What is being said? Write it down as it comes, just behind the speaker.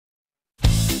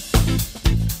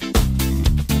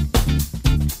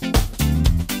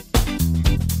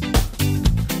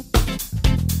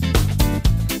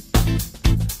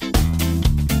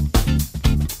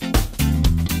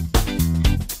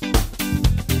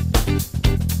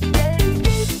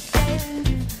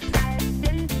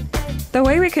The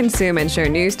way we consume and share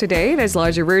news today is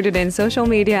largely rooted in social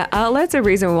media outlets, a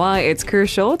reason why it's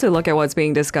crucial to look at what's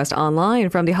being discussed online,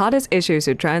 from the hottest issues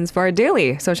to trends. For our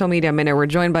daily social media minute, we're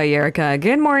joined by Erica.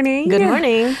 Good morning. Good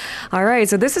morning. All right,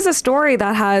 so this is a story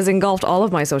that has engulfed all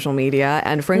of my social media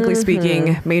and, frankly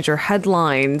speaking, major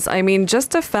headlines. I mean,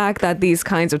 just the fact that these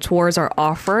kinds of tours are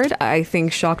offered, I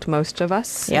think shocked most of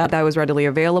us. Yeah. That was readily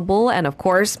available. And of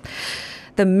course,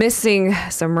 the missing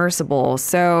submersible.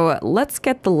 So let's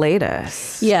get the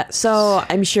latest. Yeah, so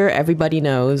I'm sure everybody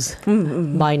knows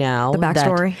by now. The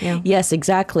backstory. Yes,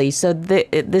 exactly. So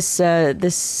this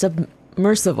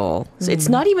submersible, so it's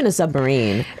not even a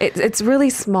submarine. It's really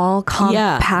small,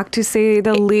 compact to say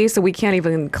the least. So we can't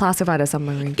even classify it as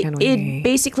submarine, can we? It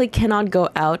basically cannot go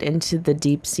out into the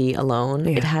deep sea alone.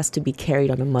 Yeah. It has to be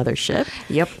carried on a mothership.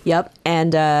 Yep.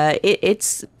 And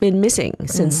it's been missing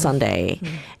since Sunday.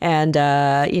 And,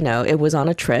 it was on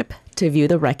a trip to view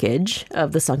the wreckage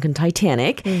of the sunken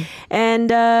Titanic.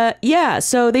 And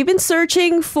so they've been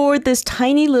searching for this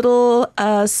tiny little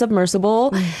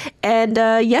submersible. And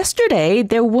yesterday,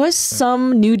 there was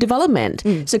some new development.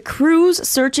 So crews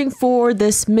searching for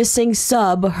this missing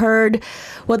sub heard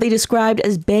what they described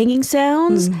as banging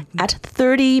sounds at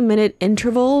 30-minute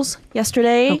intervals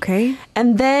yesterday. Okay.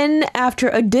 And then after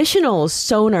additional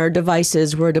sonar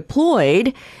devices were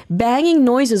deployed, banging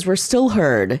noises were still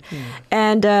heard.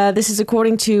 And this is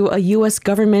according to a U.S.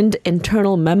 government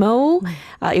internal memo.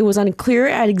 It was unclear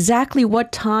at exactly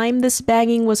what time this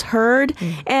banging was heard.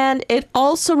 And it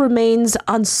also remains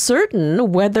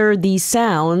uncertain whether these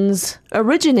sounds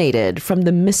originated from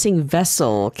the missing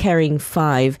vessel carrying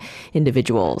 5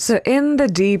 individuals. So in the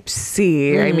deep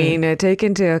sea, I mean, take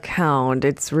into account,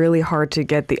 it's really hard to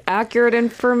get the accurate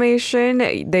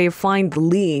information. They find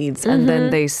leads and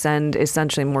then they send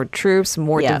essentially more troops,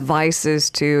 more devices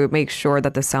to make sure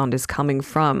that the sound is coming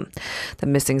from the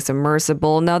missing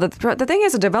submersible. Now, the thing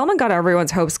is, the development got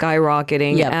everyone's hopes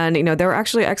skyrocketing. And, there were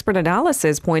actually expert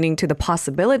analysis pointing to the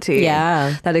possibility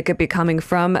that it could be coming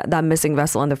from that missing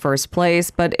vessel in the first place.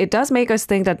 But it does make us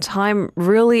think that time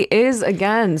really is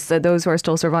against those who are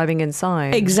still surviving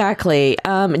inside. Exactly.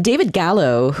 David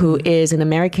Gallo, who is an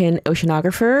American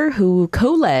oceanographer who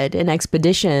co-led an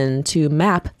expedition to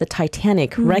map the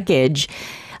Titanic wreckage.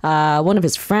 One of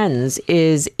his friends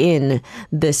is in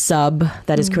this sub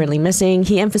that is currently missing.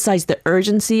 He emphasized the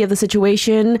urgency of the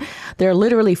situation. They're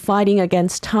literally fighting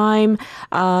against time.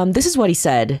 This is what he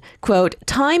said, quote,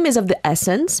 "Time is of the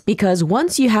essence because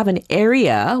once you have an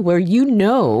area where you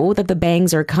know that the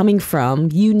bangs are coming from,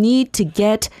 you need to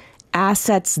get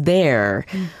assets there."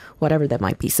 Whatever that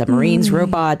might be, submarines,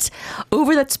 robots,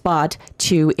 over that spot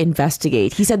to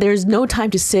investigate. He said there's no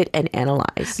time to sit and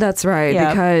analyze. That's right,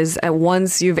 because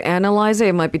once you've analyzed it,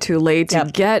 it might be too late to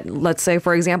get, let's say,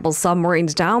 for example,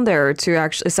 submarines down there to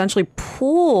actually essentially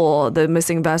pull the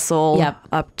missing vessel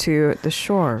up to the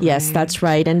shore. Yes, that's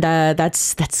right. And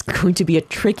that's going to be a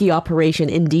tricky operation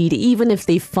indeed. Even if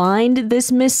they find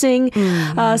this missing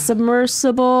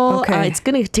submersible, it's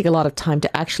going to take a lot of time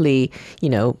to actually,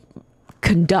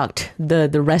 conduct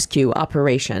the rescue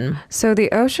operation. So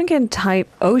the Ocean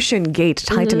Gate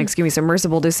Titan,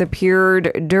 submersible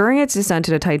disappeared during its descent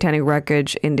to the Titanic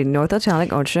wreckage in the North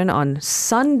Atlantic Ocean on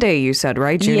Sunday, you said,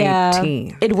 right? June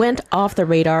 18th. It went off the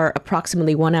radar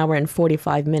approximately 1 hour and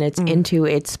 45 minutes into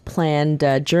its planned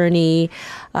journey.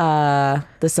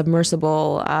 The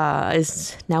submersible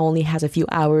is now only has a few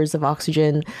hours of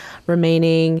oxygen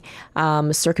remaining.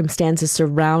 Circumstances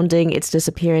surrounding its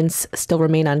disappearance still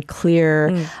remain unclear.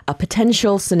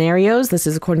 Potential scenarios, this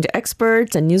is according to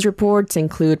experts, and news reports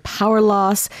include power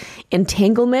loss,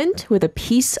 entanglement with a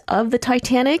piece of the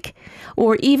Titanic,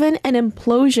 or even an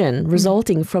implosion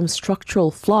resulting from structural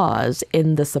flaws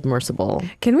in the submersible.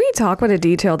 Can we talk about a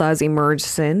detail that has emerged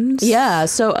since? Yeah,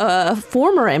 so a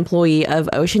former employee of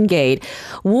Ocean Gate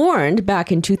warned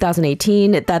back in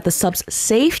 2018 that the sub's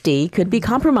safety could be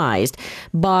compromised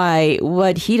by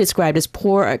what he described as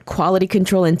poor quality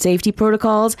control and safety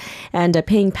protocols, and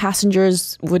paying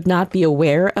passengers would not be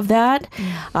aware of that.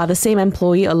 The same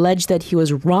employee alleged that he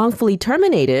was wrongfully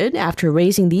terminated after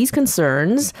raising these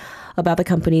concerns. about the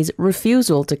company's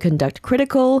refusal to conduct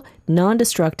critical,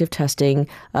 non-destructive testing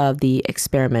of the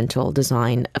experimental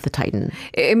design of the Titan.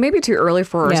 It may be too early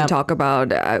for us to talk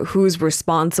about who's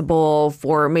responsible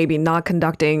for maybe not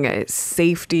conducting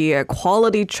safety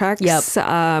quality checks.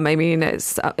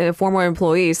 A former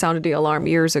employee sounded the alarm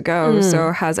years ago.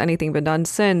 So has anything been done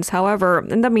since? However,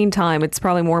 in the meantime, it's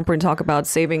probably more important to talk about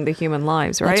saving the human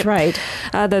lives, right? That's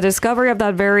right. The discovery of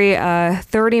that very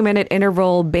 30-minute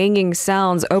interval banging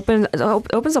sounds opens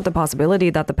up the possibility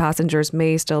that the passengers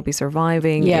may still be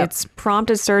surviving. It's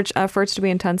prompted search efforts to be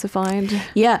intensified.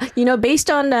 Yeah, based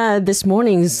on this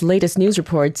morning's latest news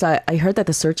reports, I heard that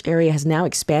the search area has now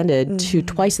expanded to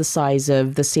twice the size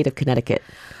of the state of Connecticut.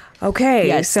 Okay,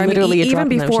 yes, so literally even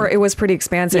before it was pretty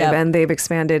expansive, and they've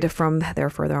expanded from there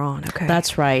further on. Okay,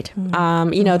 that's right.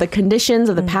 The conditions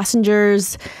of the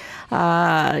passengers,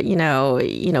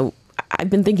 I've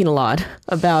been thinking a lot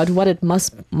about what it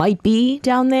might be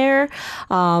down there.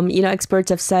 Experts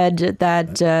have said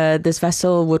that this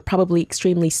vessel would probably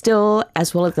extremely still,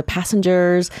 as well as the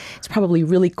passengers. It's probably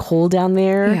really cold down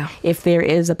there if there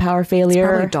is a power failure.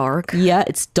 It's probably dark. Yeah,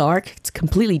 it's dark. It's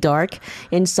completely dark.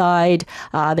 Inside,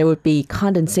 there would be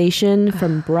condensation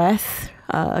from breath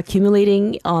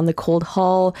accumulating on the cold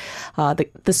hull.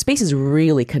 The space is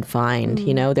really confined.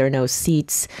 There are no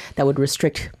seats that would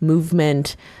restrict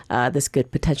movement. This could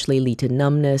potentially lead to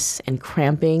numbness and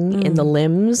cramping in the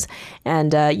limbs.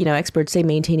 And, experts say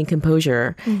maintaining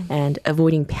composure and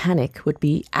avoiding panic would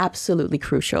be absolutely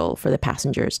crucial for the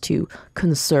passengers to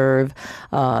conserve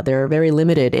their very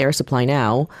limited air supply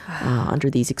now under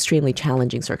these extremely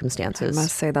challenging circumstances. I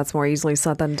must say that's more easily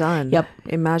said than done. Yep.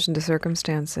 Imagine the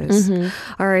circumstances.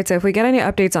 All right, so if we get any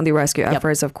updates on the rescue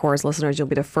efforts, of course, listeners, you'll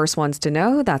be the first ones to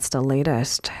know. That's the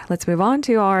latest. Let's move on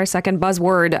to our second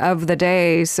buzzword of the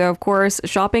day. So, of course,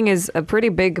 shopping is a pretty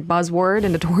big buzzword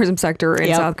in the tourism sector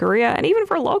in South Korea. And even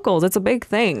for locals, it's a big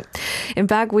thing. In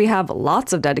fact, we have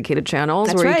lots of dedicated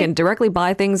channels where you can directly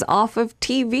buy things off of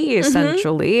TV,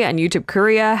 essentially. And YouTube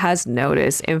Korea has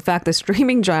noticed. In fact, the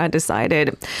streaming giant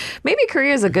decided maybe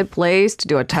Korea is a good place to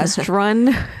do a test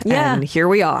run. And here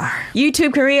we are.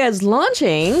 YouTube Korea is launching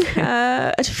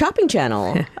a shopping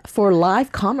channel for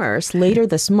live commerce later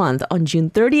this month on June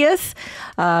 30th.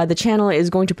 The channel is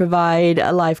going to provide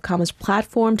a live commerce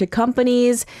platform to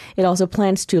companies. It also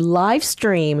plans to live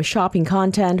stream shopping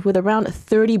content with around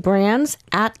 30 brands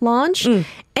at launch.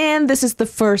 And this is the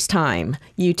first time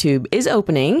YouTube is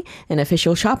opening an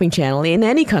official shopping channel in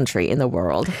any country in the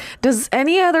world. Does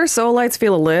any other Seoulites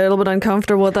feel a little bit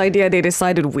uncomfortable with the idea they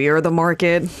decided we're the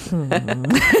market?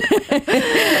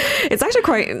 It's actually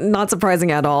quite not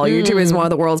surprising at all. YouTube is one of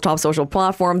the world's top social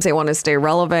platforms. They want to stay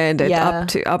relevant and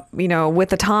up with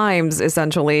the times,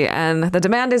 essentially. And the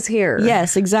demand is here.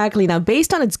 Yes, exactly. Now,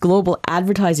 based on its global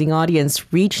advertising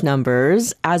audience reach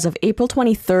numbers, as of April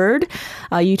 23rd,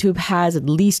 YouTube has at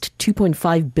least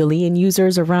 2.5 billion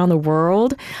users around the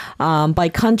world. By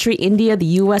country, India, the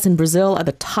US, and Brazil are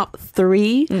the top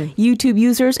 3 YouTube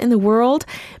users in the world.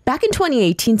 Back in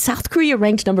 2018, South Korea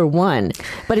ranked number 1,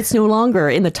 but it's no longer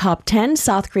in the top 10.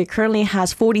 South Korea currently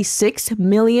has 46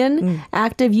 million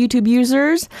active YouTube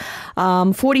users.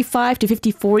 45 to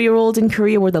 54-year-olds in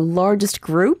Korea were the largest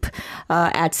group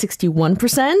at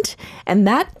 61%. And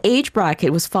that age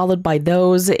bracket was followed by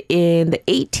those in the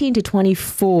 18 to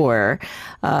 24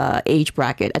 age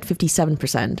bracket at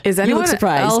 57%. Is anyone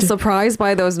else surprised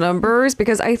by those numbers?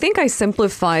 Because I think I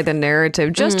simplify the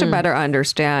narrative just to better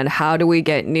understand how do we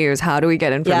get news, how do we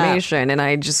get information. And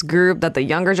I just grouped that the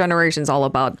younger generation is all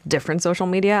about different social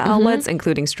media outlets,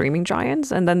 including streaming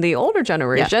giants. And then the older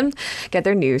generation get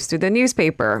their news through the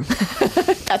newspaper.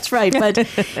 That's right. But,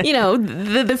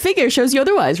 the figure shows you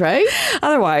otherwise, right?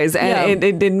 Otherwise. And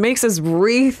it makes us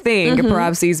rethink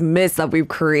perhaps these myths that we've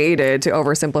created to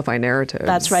oversimplify narratives.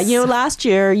 That's right. Last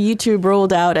year, YouTube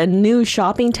rolled out a new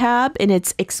shopping tab in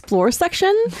its Explore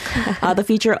section. The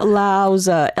feature allows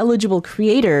eligible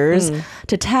creators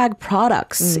to tag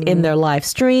products in their live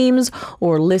streams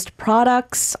or list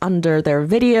products under their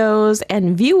videos,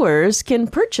 and viewers can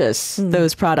purchase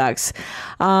those products.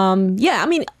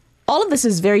 All of this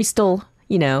is very still,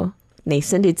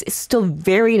 nascent. It's still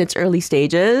very in its early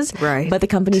stages. Right. But the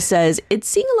company says it's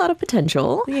seeing a lot of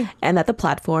potential and that the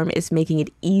platform is making it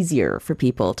easier for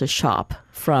people to shop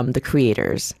from the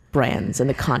creators, brands, and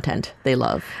the content they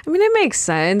love. It makes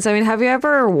sense. Have you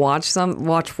ever watched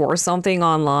for something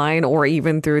online or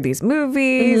even through these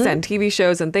movies and TV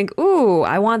shows and think, ooh,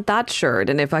 I want that shirt.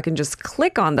 And if I can just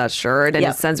click on that shirt and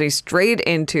it sends me straight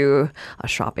into a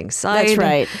shopping site. That's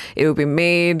right. It would be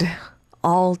made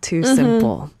all too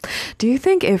simple. Do you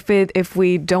think if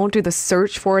we don't do the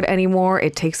search for it anymore,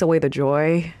 it takes away the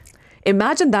joy?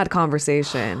 Imagine that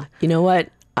conversation. You know what?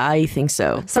 I think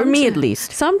so. For me, at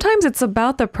least. Sometimes it's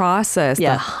about the process,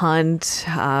 the hunt,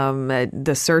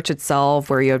 the search itself,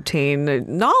 where you obtain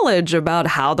knowledge about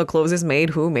how the clothes is made,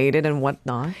 who made it, and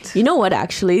whatnot. You know what,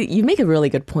 actually? You make a really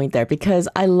good point there because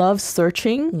I love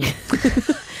searching.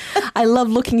 I love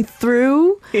looking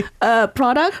through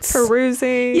products.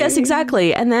 Perusing. Yes,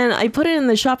 exactly. And then I put it in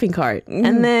the shopping cart.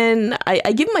 And then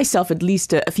I give myself at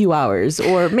least a few hours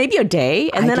or maybe a day.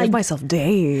 And then I give myself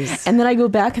days. And then I go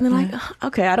back and then like,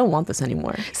 okay, I don't want this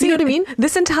anymore. See, you know what I mean?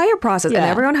 This entire process, and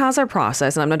everyone has their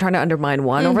process, and I'm not trying to undermine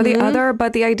one over the other,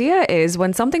 but the idea is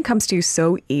when something comes to you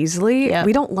so easily,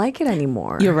 we don't like it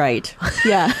anymore. You're right.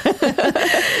 Yeah.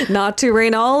 Not to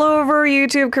rain all over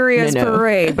YouTube Korea's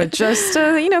parade, but just,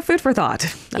 food for thought.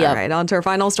 All right, on to our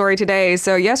final story today.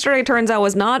 So yesterday, turns out,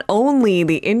 was not only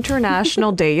the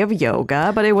International Day of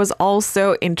Yoga, but it was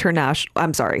also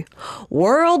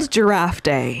World Giraffe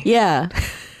Day. Yeah.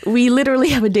 We literally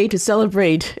have a day to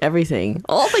celebrate everything.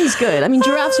 All things good. I mean,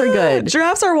 giraffes are good.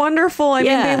 Giraffes are wonderful. I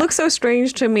mean, they look so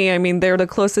strange to me. I mean, they're the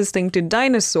closest thing to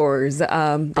dinosaurs. They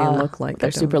look like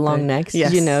they're super long necks. Yes.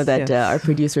 Did you know that our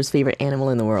producer's favorite animal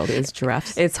in the world is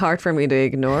giraffes? It's hard for me to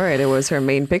ignore it. It was her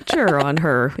main picture on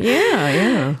her.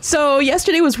 Yeah. So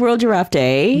yesterday was World Giraffe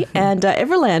Day, and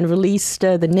Everland released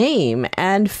the name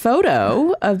and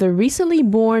photo of the recently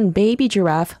born baby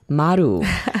giraffe Maru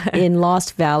in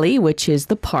Lost Valley, which is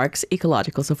the park's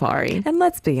ecological safari. And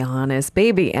let's be honest,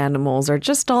 baby animals are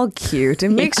just all cute. It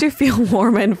makes you feel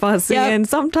warm and fuzzy, and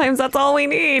sometimes that's all we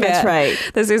need. That's right.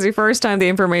 This is the first time the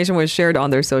information was shared on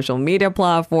their social media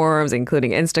platforms,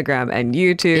 including Instagram and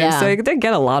YouTube. Yeah. So they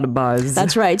get a lot of buzz.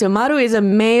 That's right. So Maru is a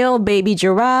male baby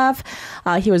giraffe.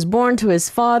 He was born to his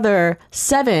father,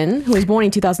 Seven, who was born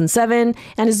in 2007,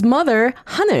 and his mother,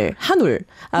 Hanul,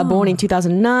 born in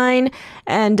 2009.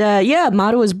 And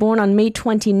Maru was born on May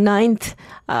 29th.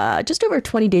 Just over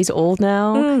 20 days old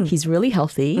now. He's really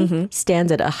healthy.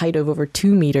 Stands at a height of over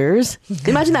 2 meters.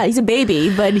 Imagine that. He's a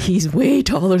baby, but he's way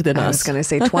taller than us. I was going to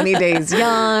say 20 days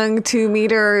young, 2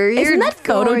 meter. Isn't that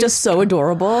photo just so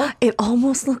adorable? It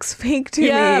almost looks fake to me.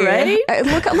 Yeah, right?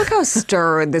 Look how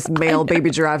stern this male baby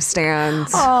giraffe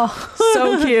stands. Oh,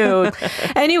 so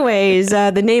cute. Anyways,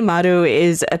 the name Maru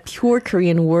is a pure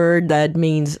Korean word that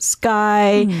means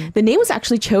sky. The name was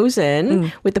actually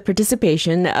chosen with the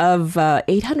participation of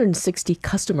 860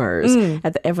 customers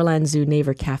at the Everland Zoo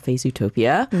Neighbor Cafe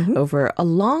Zootopia over a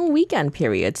long weekend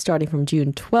period starting from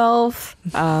June 12th.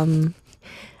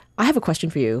 I have a question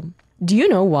for you. Do you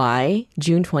know why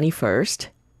June 21st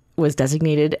was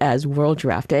designated as World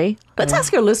Giraffe Day? Let's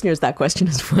ask our listeners that question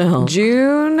as well.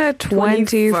 June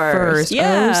 21st,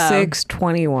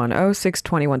 0621.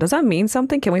 0621. Does that mean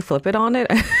something? Can we flip it on it?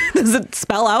 Does it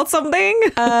spell out something?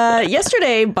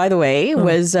 Yesterday, by the way,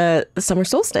 was the summer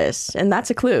solstice, and that's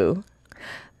a clue.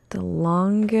 The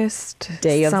longest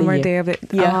summer day of the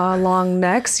long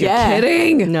necks. You're Yeah.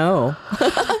 kidding? No.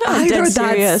 Either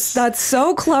that's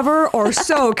so clever or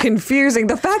so confusing.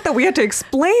 The fact that we had to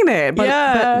explain it,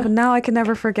 but now I can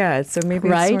never forget. So maybe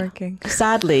it's working.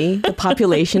 Sadly, the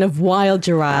population of wild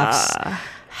giraffes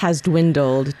has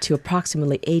dwindled to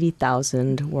approximately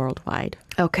 80,000 worldwide.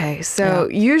 Okay, so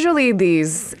usually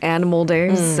these animal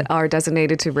days are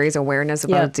designated to raise awareness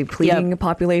about a depleting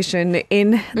population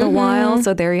in the wild.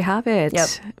 So there you have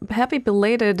it. Happy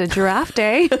belated Giraffe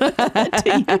Day. To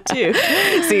you too.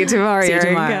 See you tomorrow. See you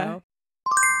tomorrow.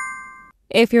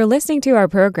 If you're listening to our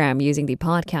program using the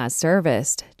podcast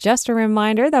service, just a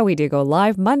reminder that we do go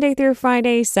live Monday through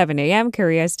Friday, 7 a.m.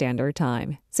 Korea Standard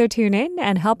Time. So tune in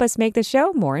and help us make the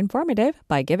show more informative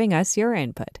by giving us your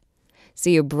input.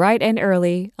 See you bright and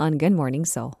early on Good Morning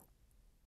Seoul.